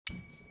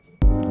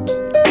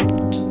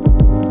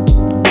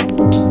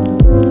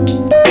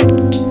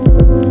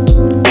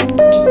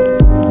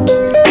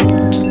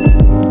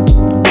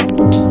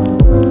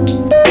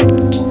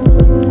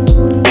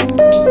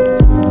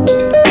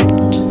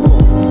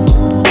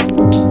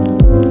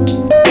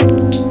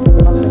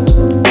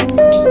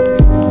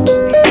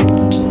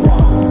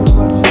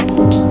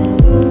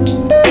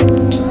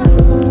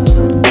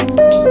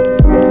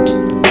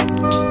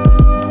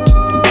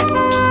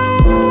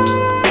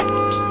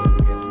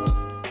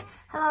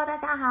Hello， 大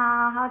家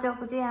好，好久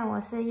不见，我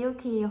是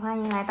Yuki， 欢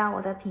迎来到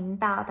我的频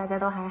道，大家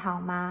都还好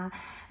吗？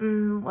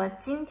我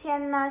今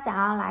天呢想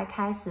要来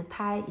开始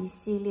拍一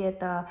系列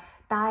的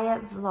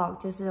diet vlog，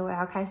 就是我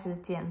要开始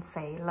减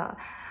肥了。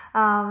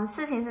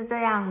事情是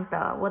这样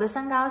的，我的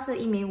身高是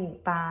1.58米，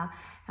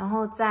然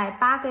后在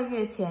8个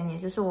月前，也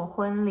就是我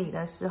婚礼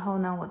的时候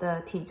呢，我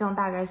的体重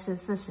大概是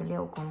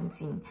46公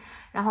斤。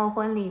然后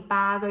婚礼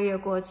8个月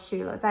过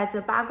去了，在这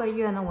8个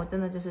月呢，我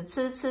真的就是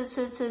吃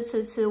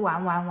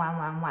玩，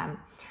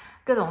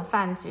各种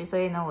饭局，所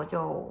以呢，我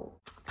就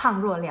胖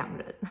若两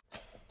人。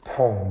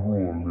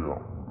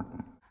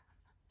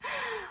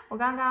我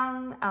刚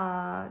刚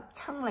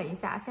称了一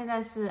下，现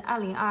在是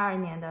2022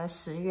年的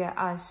10月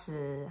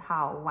20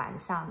号晚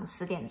上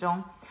10点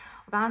钟。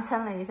我刚刚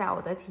称了一下，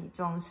我的体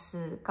重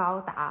是高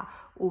达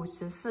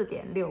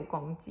54.6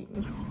公斤，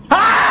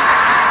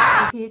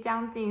提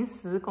将近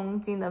10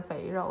公斤的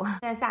肥肉。现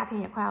在夏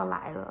天也快要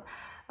来了，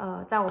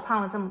在我胖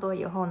了这么多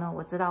以后呢，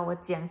我知道我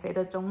减肥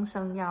的钟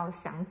声要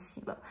响起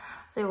了，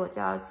所以我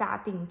就要下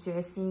定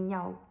决心，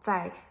要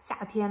在夏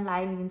天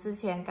来临之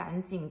前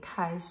赶紧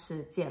开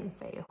始减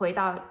肥，回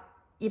到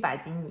100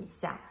斤以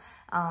下。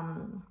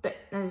对，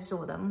那就是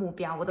我的目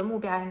标。我的目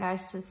标应该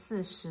是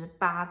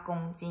48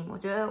公斤。我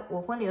觉得我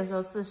婚礼的时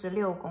候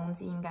46公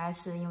斤，应该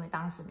是因为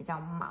当时比较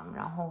忙，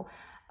然后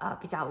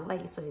比较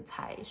累，所以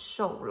才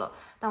瘦了。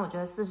但我觉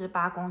得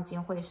48公斤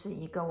会是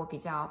一个我比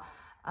较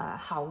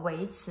好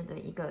维持的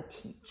一个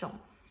体重。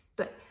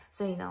对，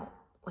所以呢，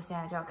我现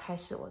在就要开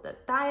始我的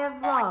diet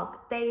vlog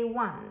day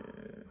 1。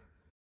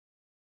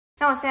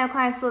那我现在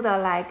快速的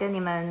来跟你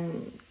们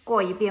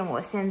过一遍我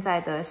现在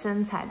的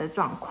身材的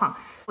状况。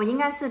我应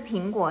该是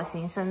苹果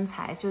型身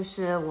材，就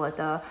是我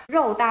的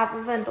肉大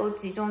部分都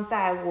集中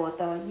在我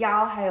的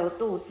腰还有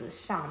肚子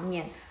上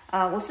面。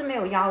我是没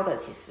有腰的，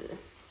其实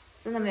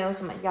真的没有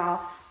什么腰。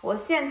我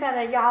现在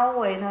的腰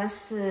围呢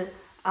是，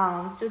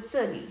就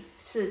这里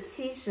是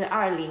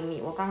72厘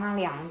米，我刚刚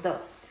量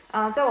的。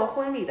在我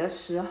婚礼的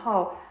时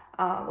候，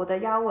我的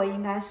腰围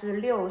应该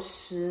是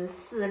64、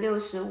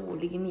65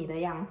厘米的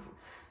样子，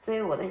所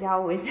以我的腰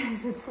围现在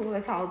是粗了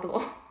超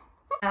多。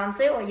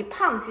所以我一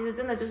胖，其实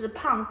真的就是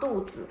胖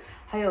肚子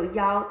还有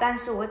腰，但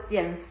是我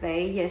减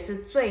肥也是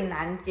最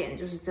难减，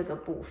就是这个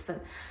部分。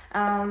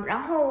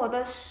然后我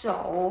的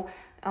手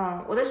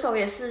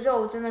也是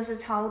肉，真的是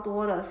超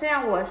多的。虽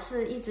然我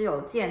是一直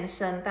有健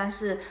身，但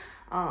是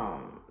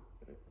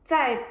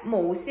在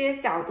某些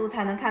角度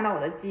才能看到我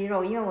的肌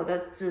肉，因为我的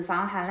脂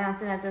肪含量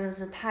现在真的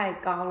是太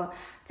高了，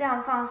这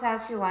样放下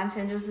去完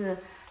全就是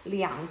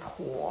2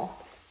坨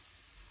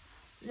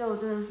肉，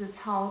真的是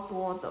超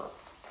多的。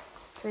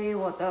所以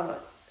我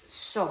的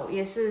手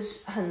也是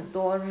很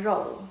多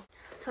肉，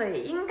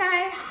腿应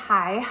该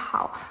还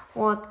好。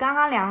我刚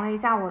刚量了一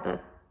下，我的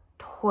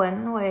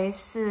臀围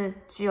是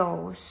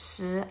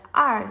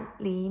92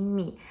厘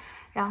米，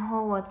然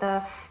后我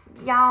的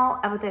腰，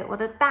不对，我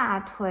的大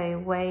腿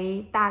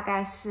围大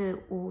概是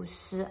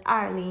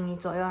52厘米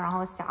左右，然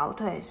后小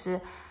腿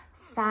是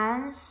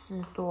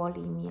30多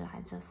厘米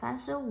来着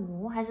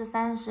，35还是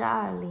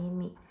32厘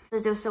米。这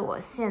就是我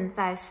现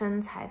在身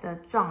材的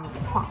状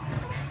况。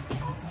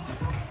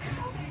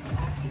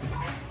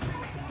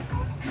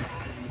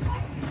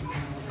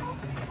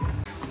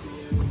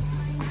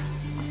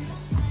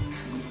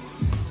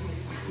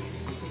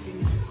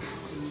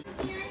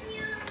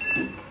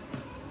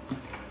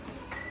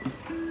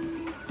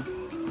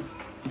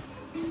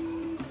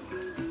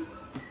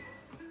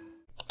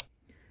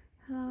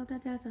Hello， 大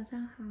家早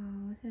上好，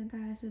现在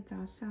大概是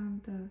早上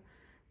的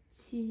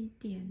7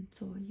点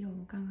左右，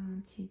我刚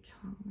刚起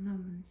床。那我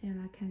们先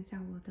来看一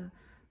下我的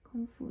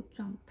空腹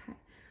状态。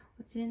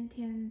我今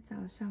天早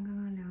上刚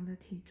刚量的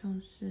体重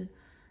是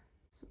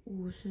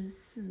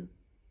54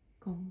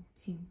公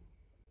斤。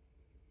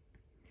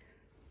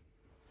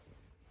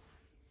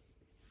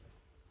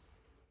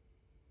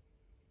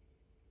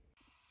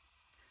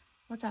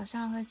我早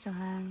上会喜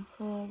欢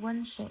喝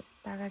温水，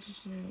大概就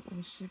是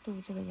50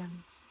度这个样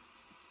子。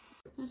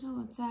这是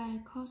我在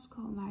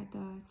costco 买的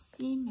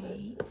西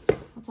梅，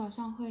我早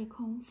上会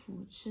空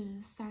腹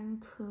吃3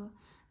颗，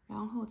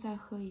然后再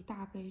喝1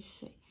大杯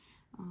水，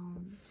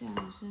这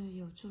样是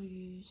有助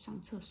于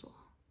上厕所。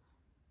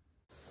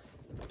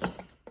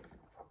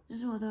这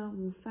是我的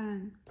午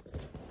饭，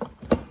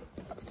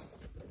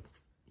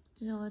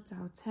这是我的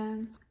早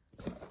餐，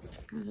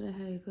这里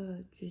还有一个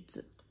橘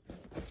子。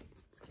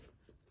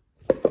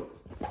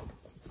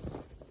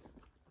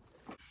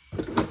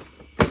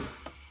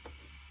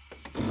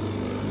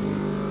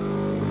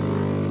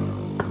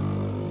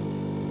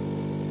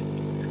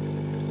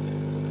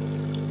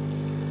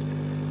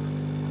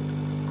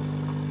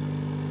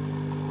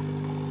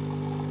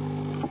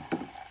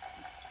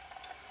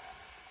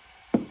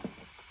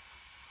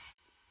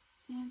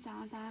今天早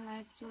上大家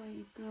来做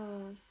一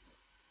个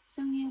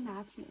生椰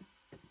拿铁，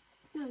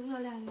这个热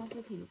量应该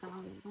是挺高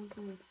的，但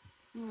是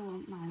因为我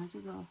买了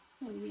这个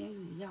厚椰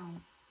乳要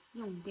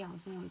用掉，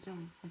所以我就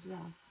还是要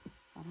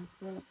把它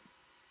喝了。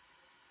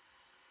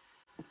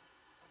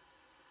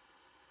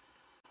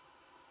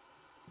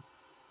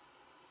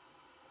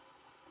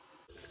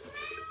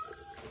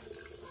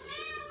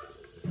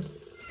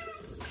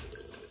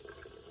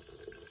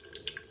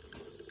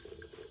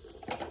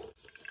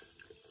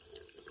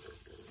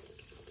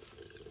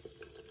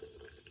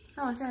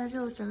那我现在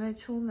就准备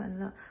出门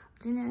了。我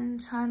今天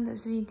穿的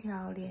是一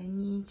条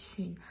连衣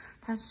裙，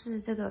它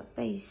是这个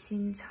背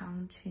心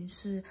长裙，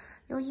是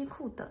优衣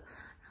库的。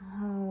然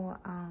后，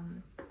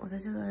我的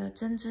这个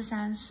针织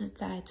衫是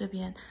在这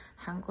边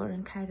韩国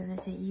人开的那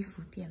些衣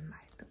服店买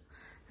的。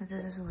那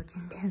这就是我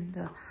今天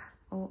的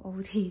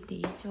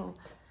OOTD， 就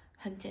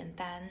很简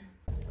单。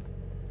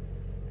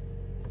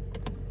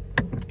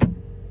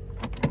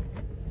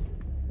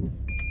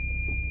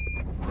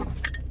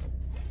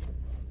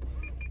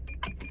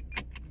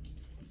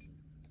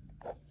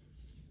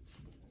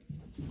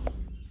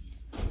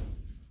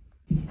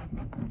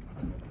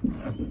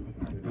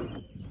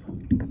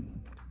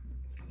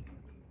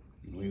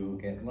We will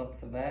get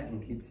lots of that,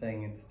 and kids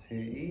saying it's too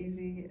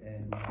easy,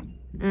 and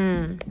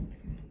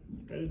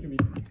it's better to be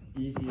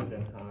easier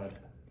than hard.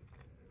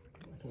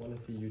 I don't want to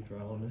see you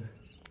drown.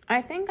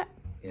 I think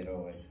it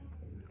always.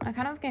 I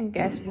kind of can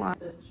guess why.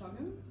 The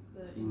Shogun,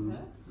 the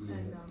invert,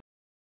 and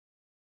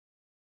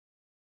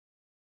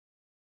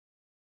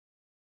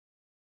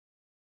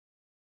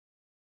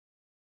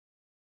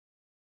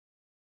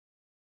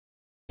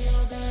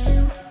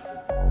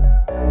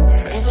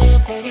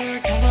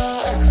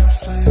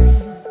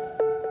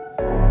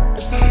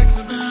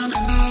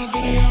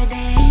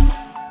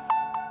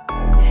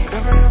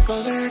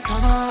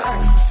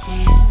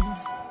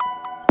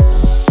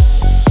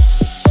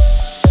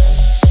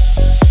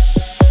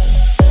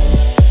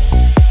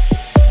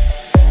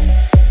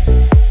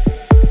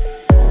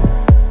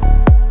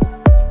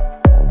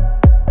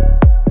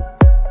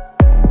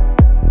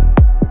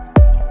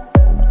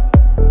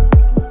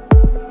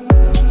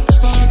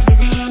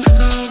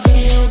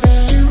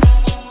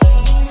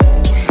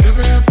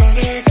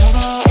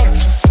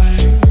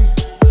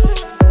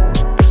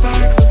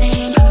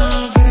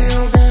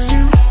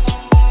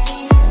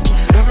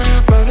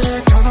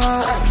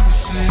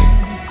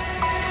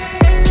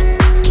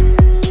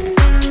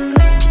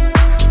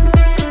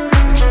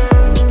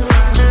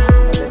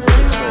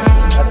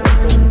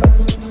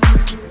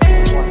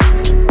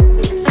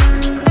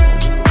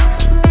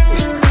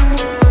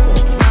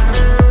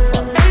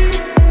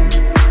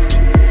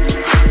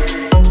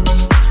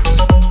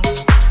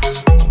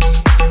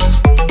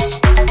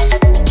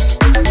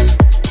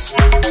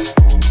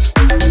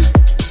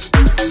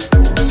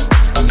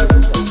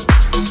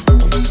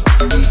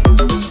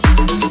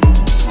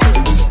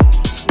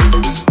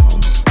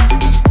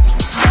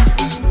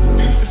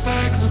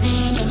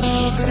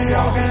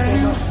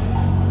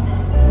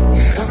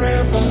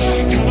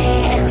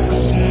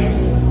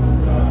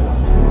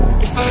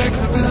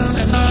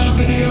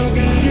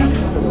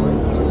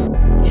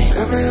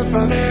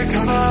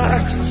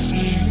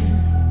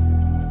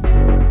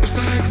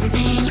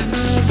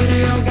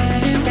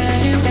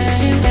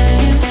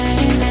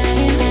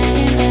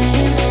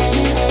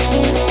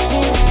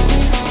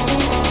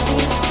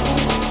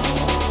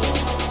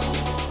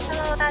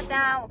Hello， 大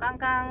家，我刚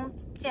刚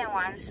健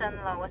完身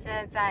了，我现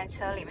在在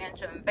车里面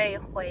准备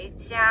回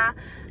家。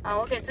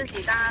我给自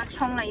己刚刚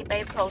冲了一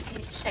杯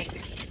protein shake。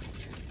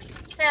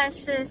现在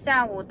是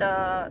下午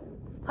的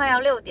快要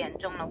6点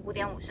钟了，5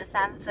点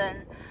53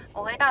分。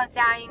我回到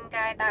家应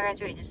该大概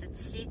就已经是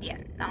7点，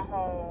然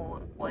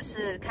后我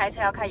是开车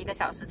要开1个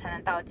小时才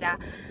能到家。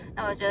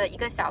那我觉得1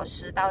个小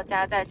时到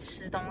家再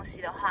吃东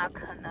西的话，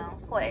可能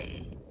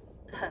会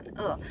很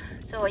饿，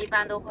所以我一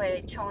般都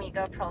会冲一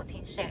个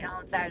protein shake， 然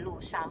后在路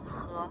上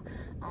喝。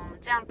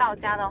这样到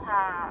家的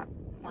话，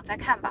我再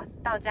看吧。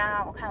到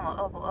家我看我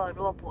饿不饿，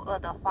如果不饿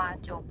的话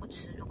就不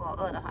吃，如果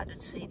饿的话就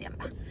吃一点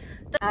吧。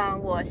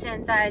我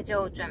现在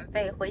就准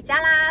备回家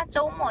啦，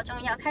周末终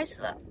于要开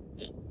始了。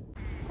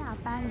下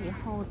班以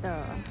后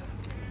的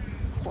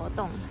活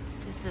动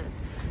就是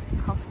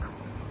costco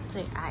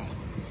最爱，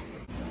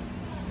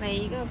每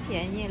一个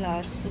便宜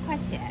了10块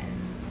钱，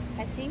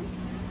开心。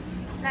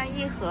那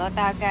一盒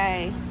大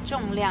概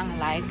重量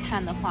来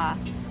看的话，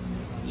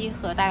一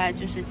盒大概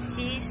就是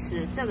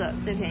70，这个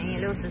最便宜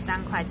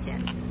63块钱。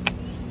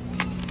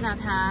那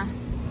它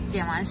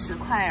减完10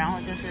块，然后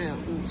就是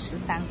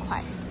53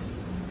块，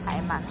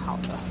还蛮好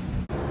的。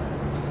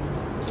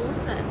竹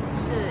笋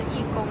是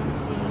1公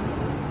斤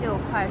6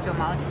块9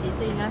毛7，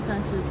这应该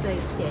算是最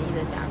便宜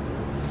的价格。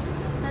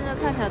但这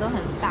看起来都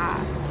很大，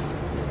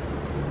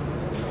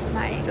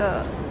买一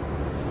个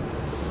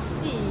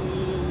细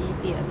一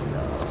点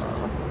的。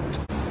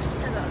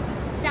这个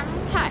香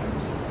菜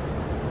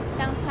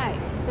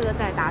这个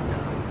在打折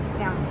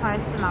，2块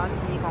4毛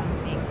71公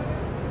斤，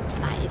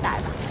买一袋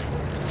吧。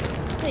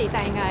这一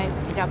袋应该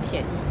比较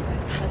便宜，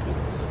可惜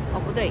哦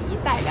不对，一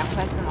袋2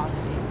块4毛7。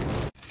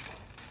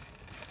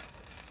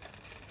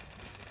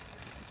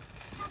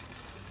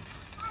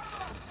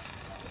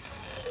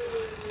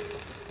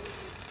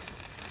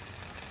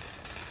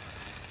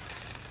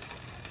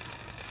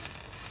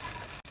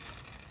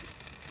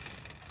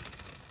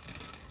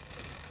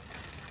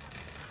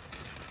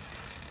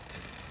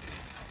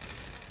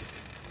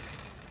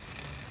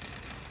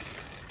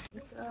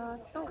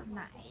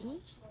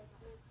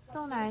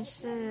豆奶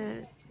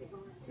是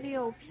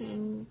6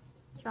瓶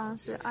装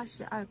是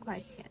22块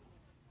钱，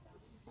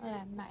我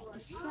来买一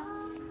箱。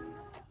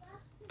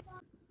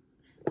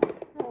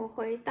我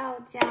回到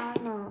家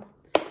了，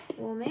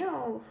我没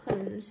有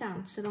很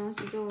想吃东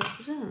西，就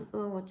不是很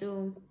饿，我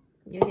就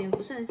有点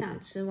不是很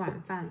想吃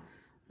晚饭。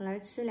我来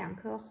吃2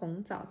颗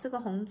红枣，这个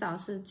红枣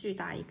是巨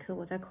大一颗，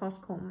我在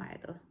costco 买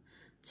的，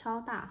超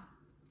大。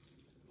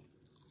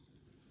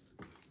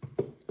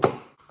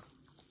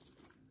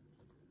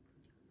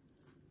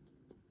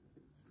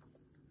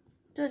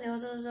这牛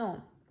就是这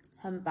种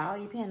很薄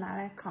一片，拿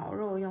来烤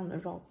肉用的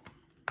肉。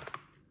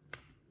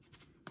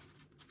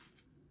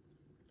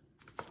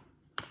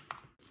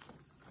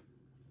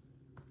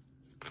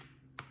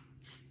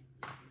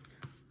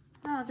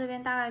那我这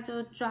边大概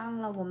就装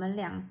了我们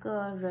2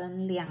个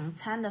人2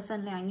餐的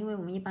分量，因为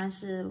我们一般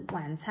是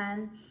晚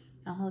餐，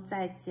然后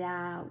再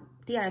加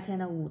第2天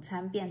的午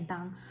餐便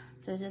当，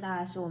所以这大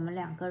概是我们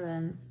2个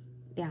人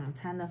2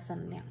餐的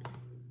分量。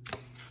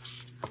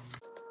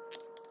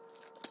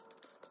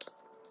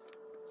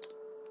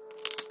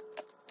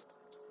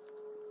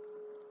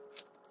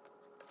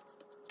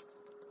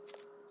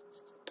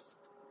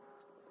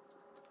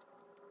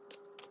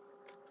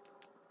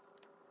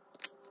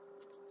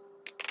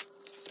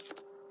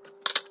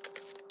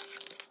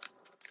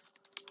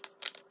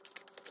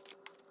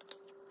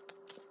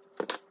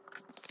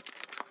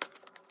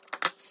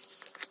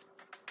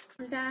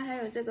我们家还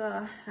有这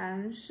个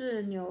韩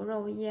式牛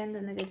肉腌的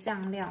那个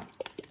酱料，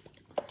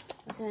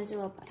我现在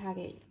就把它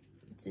给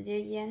直接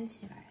腌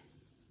起来。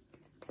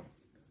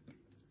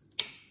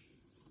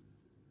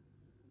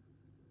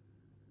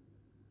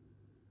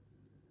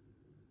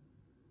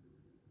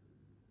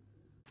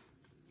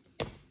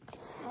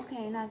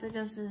OK， 那这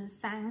就是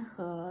3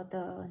盒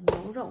的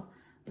牛肉，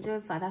我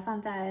就把它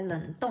放在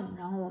冷冻，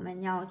然后我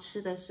们要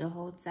吃的时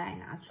候再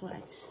拿出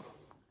来吃。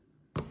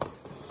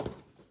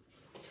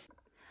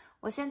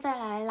我现在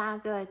来拉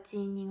个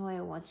筋，因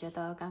为我觉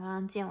得刚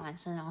刚健完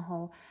身，然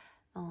后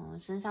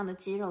身上的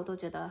肌肉都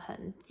觉得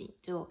很紧，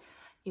就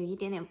有一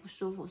点点不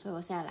舒服，所以我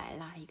现在来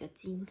拉一个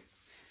筋。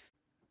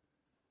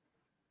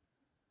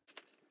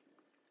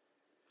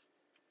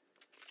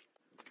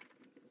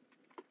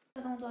这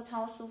个动作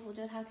超舒服，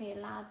就是它可以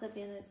拉这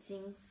边的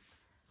筋，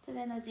这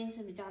边的筋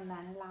是比较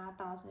难拉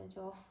到，所以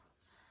就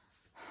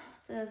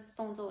这个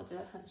动作我觉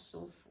得很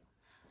舒服，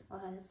我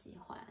很喜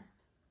欢。